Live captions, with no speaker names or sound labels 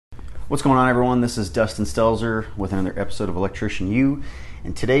What's going on, everyone? This is Dustin Stelzer with another episode of Electrician U,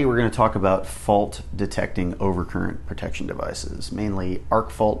 and today we're going to talk about fault detecting overcurrent protection devices, mainly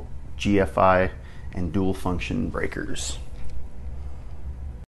arc fault, GFI, and dual function breakers.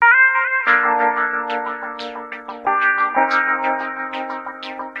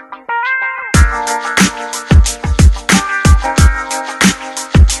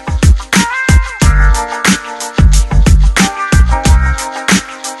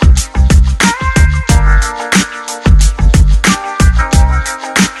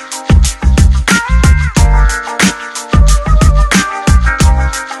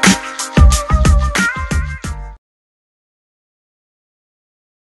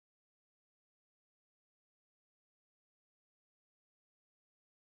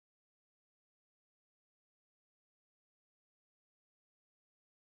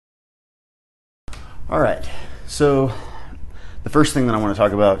 All right, so the first thing that I want to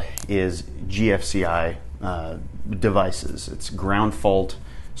talk about is GFCI devices. It's ground fault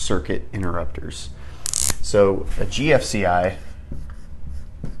circuit interrupters. So a GFCI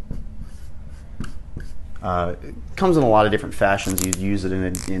comes in a lot of different fashions. You'd use it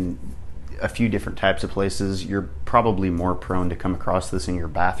in a few different types of places. You're probably more prone to come across this in your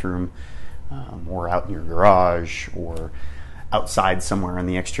bathroom or out in your garage or outside somewhere on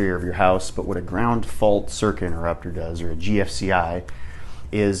the exterior of your house. But what a ground fault circuit interrupter does, or a GFCI,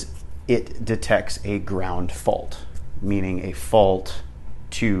 is it detects a ground fault, meaning a fault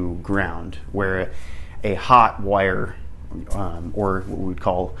to ground, where a hot wire, or what we would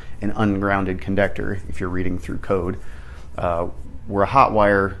call an ungrounded conductor, if you're reading through code, where a hot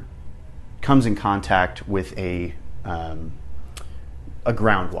wire comes in contact with a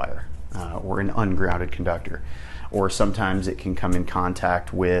ground wire, or an ungrounded conductor. Or sometimes it can come in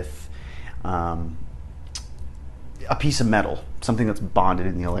contact with a piece of metal, something that's bonded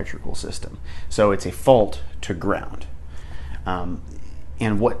in the electrical system. So it's a fault to ground.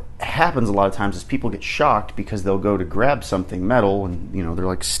 And what happens a lot of times is people get shocked because they'll go to grab something metal and they're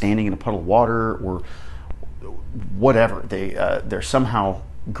like standing in a puddle of water or whatever. They're somehow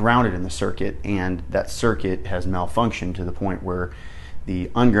grounded in the circuit, and that circuit has malfunctioned to the point where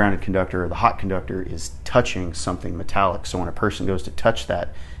the ungrounded conductor or the hot conductor is touching something metallic. So when a person goes to touch that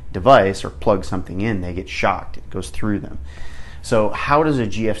device or plug something in, they get shocked. It goes through them. So how does a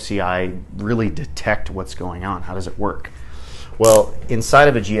GFCI really detect what's going on? How does it work? Well, inside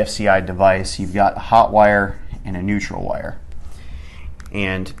of a GFCI device, you've got a hot wire and a neutral wire.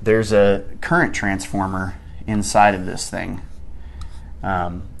 And there's a current transformer inside of this thing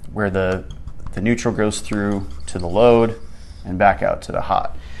where the neutral goes through to the load and back out to the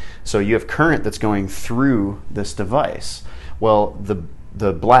hot. So you have current that's going through this device. Well,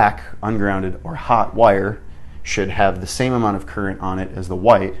 the black, ungrounded, or hot wire should have the same amount of current on it as the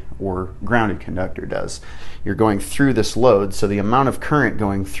white or grounded conductor does. You're going through this load, so the amount of current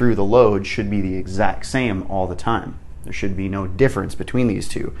going through the load should be the exact same all the time. There should be no difference between these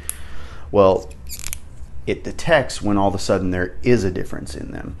two. Well, it detects when all of a sudden there is a difference in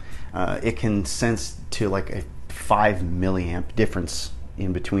them. It can sense to like a 5 milliamp difference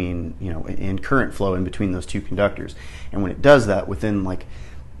in between, in current flow in between those two conductors. And when it does that within like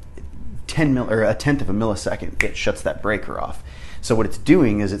a tenth of a millisecond, it shuts that breaker off. So what it's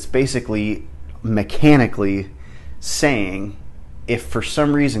doing is it's basically mechanically saying, if for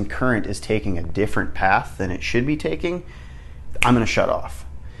some reason current is taking a different path than it should be taking, I'm going to shut off.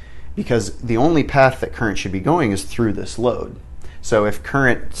 Because the only path that current should be going is through this load. So if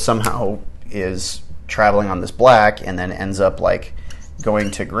current somehow is traveling on this black and then ends up like going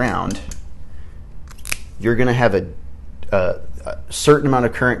to ground, you're going to have a certain amount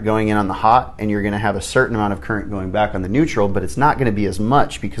of current going in on the hot, and you're going to have a certain amount of current going back on the neutral, but it's not going to be as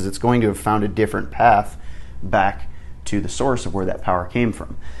much because it's going to have found a different path back to the source of where that power came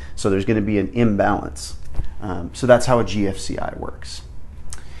from. So there's going to be an imbalance. So that's how a GFCI works.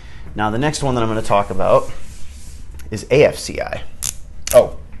 Now the next one that I'm going to talk about is AFCI.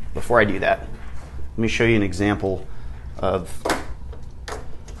 Oh, before I do that, let me show you an example of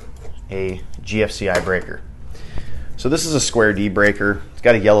a GFCI breaker. So this is a square D breaker. It's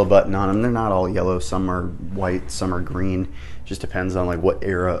got a yellow button on them. They're not all yellow. Some are white, some are green. It just depends on like what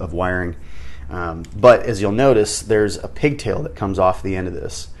era of wiring. But as you'll notice, there's a pigtail that comes off the end of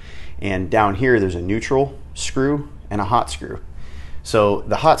this. And down here, there's a neutral screw and a hot screw. So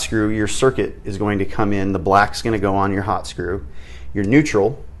the hot screw, your circuit is going to come in. The black's going to go on your hot screw. Your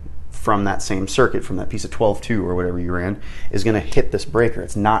neutral, from that same circuit, from that piece of 12-2 or whatever you ran, is going to hit this breaker.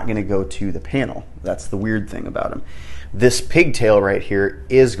 It's not going to go to the panel. That's the weird thing about them. This pigtail right here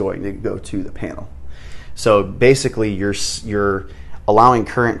is going to go to the panel. So basically you're allowing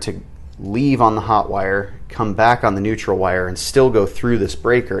current leave on the hot wire, come back on the neutral wire, and still go through this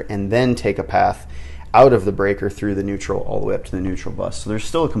breaker, and then take a path out of the breaker through the neutral all the way up to the neutral bus. So there's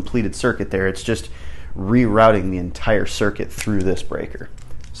still a completed circuit there. It's just rerouting the entire circuit through this breaker.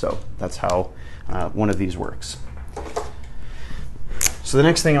 So that's how one of these works. So the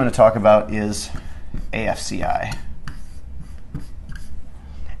next thing I'm going to talk about is AFCI.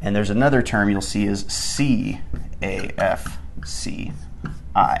 And there's another term you'll see is CAFCI.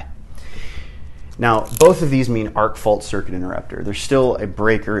 Now, both of these mean arc fault circuit interrupter. There's still a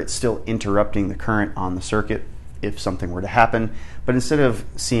breaker. It's still interrupting the current on the circuit if something were to happen. But instead of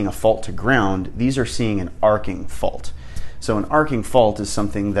seeing a fault to ground, these are seeing an arcing fault. So an arcing fault is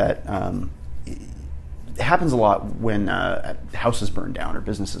something that happens a lot when houses burn down or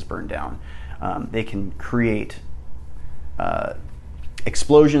businesses burn down. They can create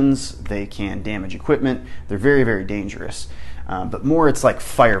explosions. They can damage equipment. They're very, very dangerous. But more it's like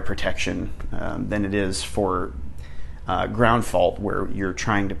fire protection than it is for ground fault where you're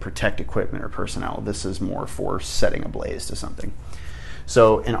trying to protect equipment or personnel. This is more for setting ablaze to something.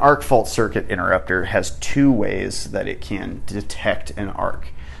 So an arc fault circuit interrupter has two ways that it can detect an arc.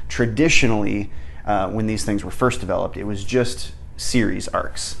 Traditionally, when these things were first developed, it was just series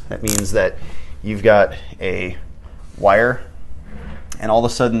arcs. That means that you've got a wire and all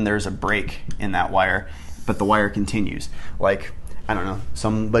of a sudden there's a break in that wire, but the wire continues. Like, I don't know,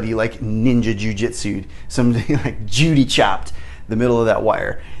 somebody like ninja jujitsu, somebody like Judy chopped the middle of that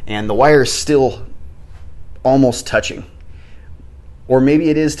wire, and the wire is still almost touching. Or maybe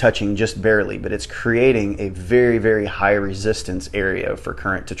it is touching just barely, but it's creating a very, very high resistance area for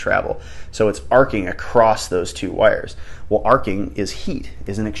current to travel. So it's arcing across those two wires. Well, arcing is heat,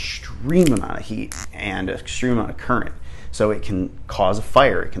 is an extreme amount of heat and an extreme amount of current. So it can cause a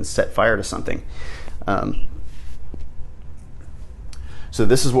fire. It can set fire to something. So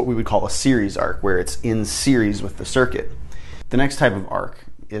this is what we would call a series arc, where it's in series with the circuit. The next type of arc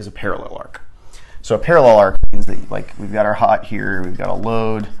is a parallel arc. So a parallel arc means that, like, we've got our hot here, we've got a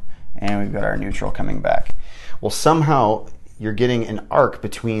load, and we've got our neutral coming back. Well, somehow you're getting an arc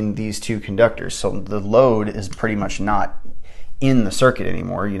between these two conductors. So the load is pretty much not in the circuit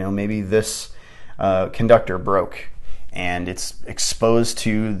anymore. You know, maybe this conductor broke and it's exposed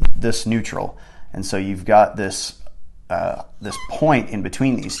to this neutral. And so you've got this this point in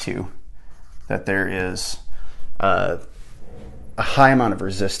between these two that there is a high amount of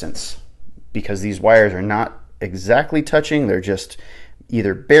resistance, because these wires are not exactly touching. They're just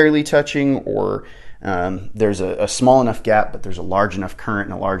either barely touching, or there's a small enough gap, but there's a large enough current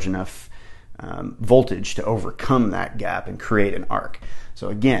and a large enough voltage to overcome that gap and create an arc. So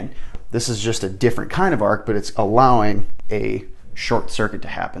again, this is just a different kind of arc, but it's allowing a short circuit to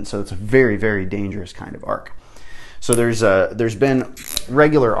happen. So it's a very, very dangerous kind of arc. So there's been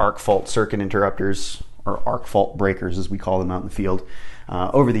regular arc fault circuit interrupters, or arc fault breakers as we call them out in the field,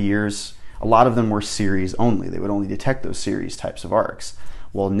 over the years. A lot of them were series only. They would only detect those series types of arcs.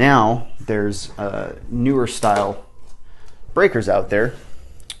 Well, now there's newer style breakers out there.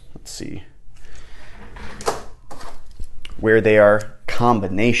 Let's see. Where they are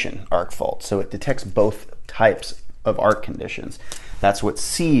combination arc fault. So it detects both types of arc conditions. That's what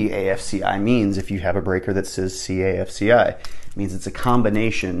CAFCI means. If you have a breaker that says CAFCI, it means it's a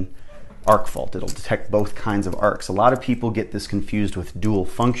combination arc fault. It'll detect both kinds of arcs. A lot of people get this confused with dual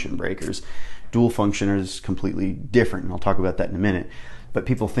function breakers. Dual function is completely different, and I'll talk about that in a minute. But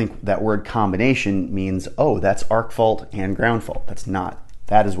people think that word combination means, oh, that's arc fault and ground fault. That's not.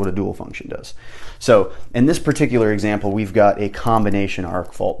 That is what a dual function does. So in this particular example, we've got a combination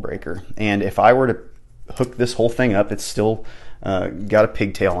arc fault breaker. And if I were to hook this whole thing up, it's still got a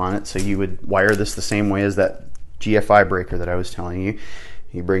pigtail on it. So you would wire this the same way as that GFI breaker that I was telling you.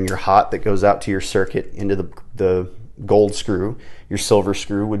 You bring your hot that goes out to your circuit into the gold screw. Your silver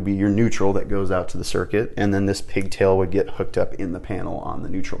screw would be your neutral that goes out to the circuit. And then this pigtail would get hooked up in the panel on the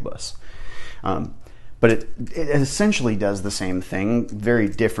neutral bus. But it essentially does the same thing very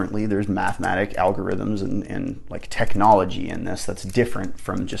differently. There's mathematic algorithms and like technology in this that's different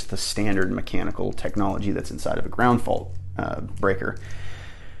from just the standard mechanical technology that's inside of a ground fault breaker.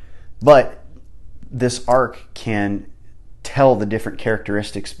 But this arc can tell the different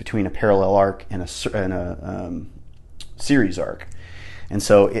characteristics between a parallel arc and a series arc. And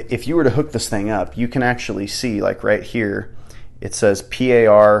so if you were to hook this thing up, you can actually see, like right here, it says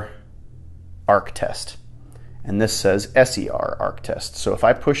PAR arc test, and this says SER arc test. So if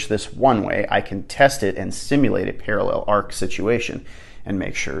I push this one way, I can test it and simulate a parallel arc situation and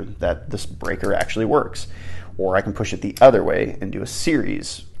make sure that this breaker actually works. Or I can push it the other way and do a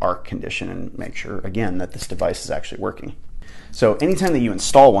series arc condition and make sure, again, that this device is actually working. So anytime that you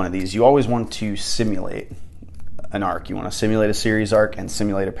install one of these, you always want to simulate an arc. You want to simulate a series arc and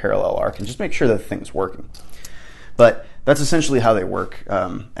simulate a parallel arc and just make sure that the thing's working. But that's essentially how they work,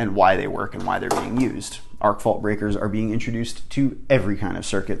 and why they work and why they're being used. Arc fault breakers are being introduced to every kind of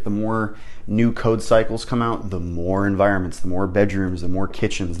circuit. The more new code cycles come out, the more environments, the more bedrooms, the more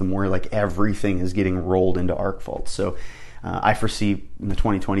kitchens, the more like everything is getting rolled into arc faults. So I foresee in the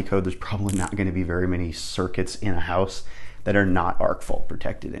 2020 code, there's probably not going to be very many circuits in a house that are not arc fault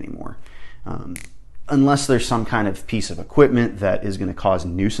protected anymore. Unless there's some kind of piece of equipment that is going to cause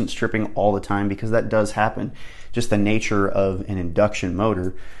nuisance tripping all the time, because that does happen. Just the nature of an induction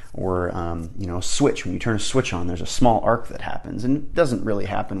motor or a switch. When you turn a switch on, there's a small arc that happens, and it doesn't really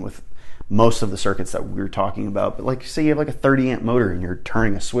happen with most of the circuits that we're talking about. But like, say you have like a 30 amp motor and you're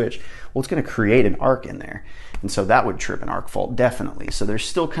turning a switch, well, it's going to create an arc in there, and so that would trip an arc fault definitely. So there's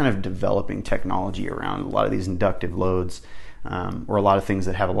still kind of developing technology around a lot of these inductive loads, or a lot of things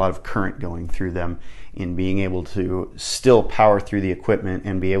that have a lot of current going through them, in being able to still power through the equipment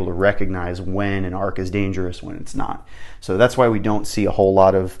and be able to recognize when an arc is dangerous, when it's not. So that's why we don't see a whole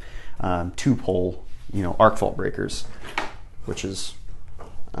lot of 2-pole, arc fault breakers, which is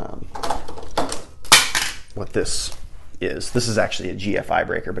what this is. This is actually a GFI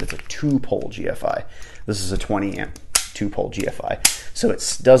breaker, but it's a 2-pole GFI. This is a 20 amp 2-pole GFI. So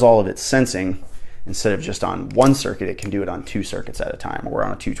it does all of its sensing. Instead of just on one circuit, it can do it on 2 circuits at a time, or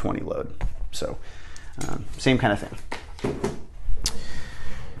on a 220 load. So same kind of thing.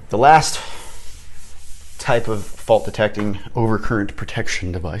 The last type of fault detecting overcurrent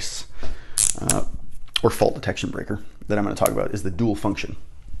protection device, or fault detection breaker, that I'm going to talk about is the dual function.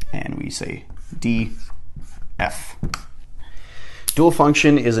 And we say DF. Dual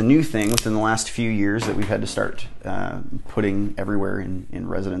function is a new thing within the last few years that we've had to start putting everywhere in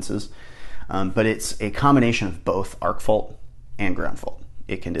residences. But it's a combination of both arc fault and ground fault.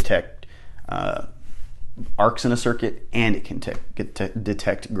 It can detect arcs in a circuit, and it can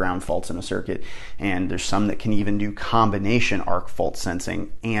detect ground faults in a circuit. And there's some that can even do combination arc fault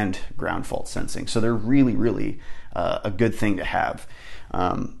sensing and ground fault sensing. So they're really, really a good thing to have.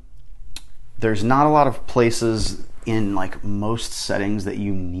 There's not a lot of places in like most settings that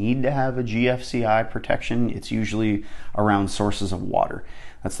you need to have a GFCI protection. It's usually around sources of water.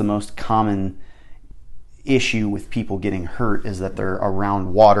 That's the most common issue with people getting hurt, is that they're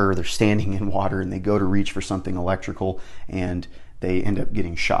around water, they're standing in water, and they go to reach for something electrical and they end up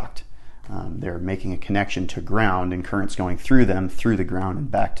getting shocked. They're making a connection to ground and currents going through them, through the ground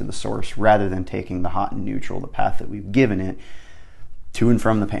and back to the source, rather than taking the hot and neutral, the path that we've given it, to and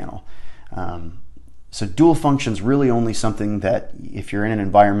from the panel. So dual function is really only something that if you're in an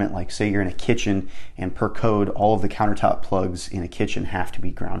environment, like say you're in a kitchen, and per code all of the countertop plugs in a kitchen have to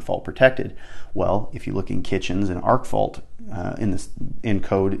be ground fault protected. Well, if you look in kitchens and arc fault in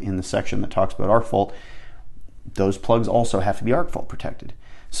code in the section that talks about arc fault, those plugs also have to be arc fault protected.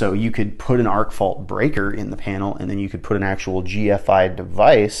 So you could put an arc fault breaker in the panel, and then you could put an actual GFI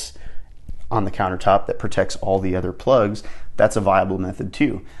device on the countertop that protects all the other plugs. That's a viable method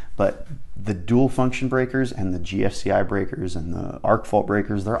too. But the dual function breakers and the GFCI breakers and the arc fault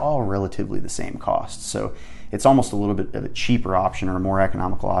breakers, they're all relatively the same cost. So it's almost a little bit of a cheaper option, or a more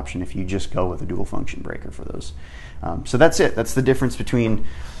economical option, if you just go with a dual function breaker for those. So that's it. That's the difference between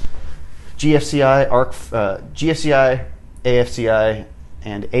GFCI, GFCI, AFCI,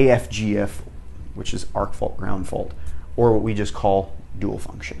 and AFGF, which is arc fault, ground fault, or what we just call dual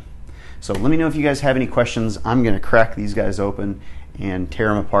function. So let me know if you guys have any questions. I'm going to crack these guys open and tear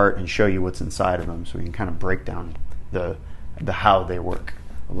them apart and show you what's inside of them, so we can kind of break down the how they work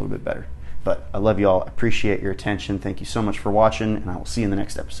a little bit better. But I love you all. Appreciate your attention. Thank you so much for watching, and I will see you in the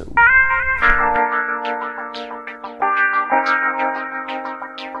next episode.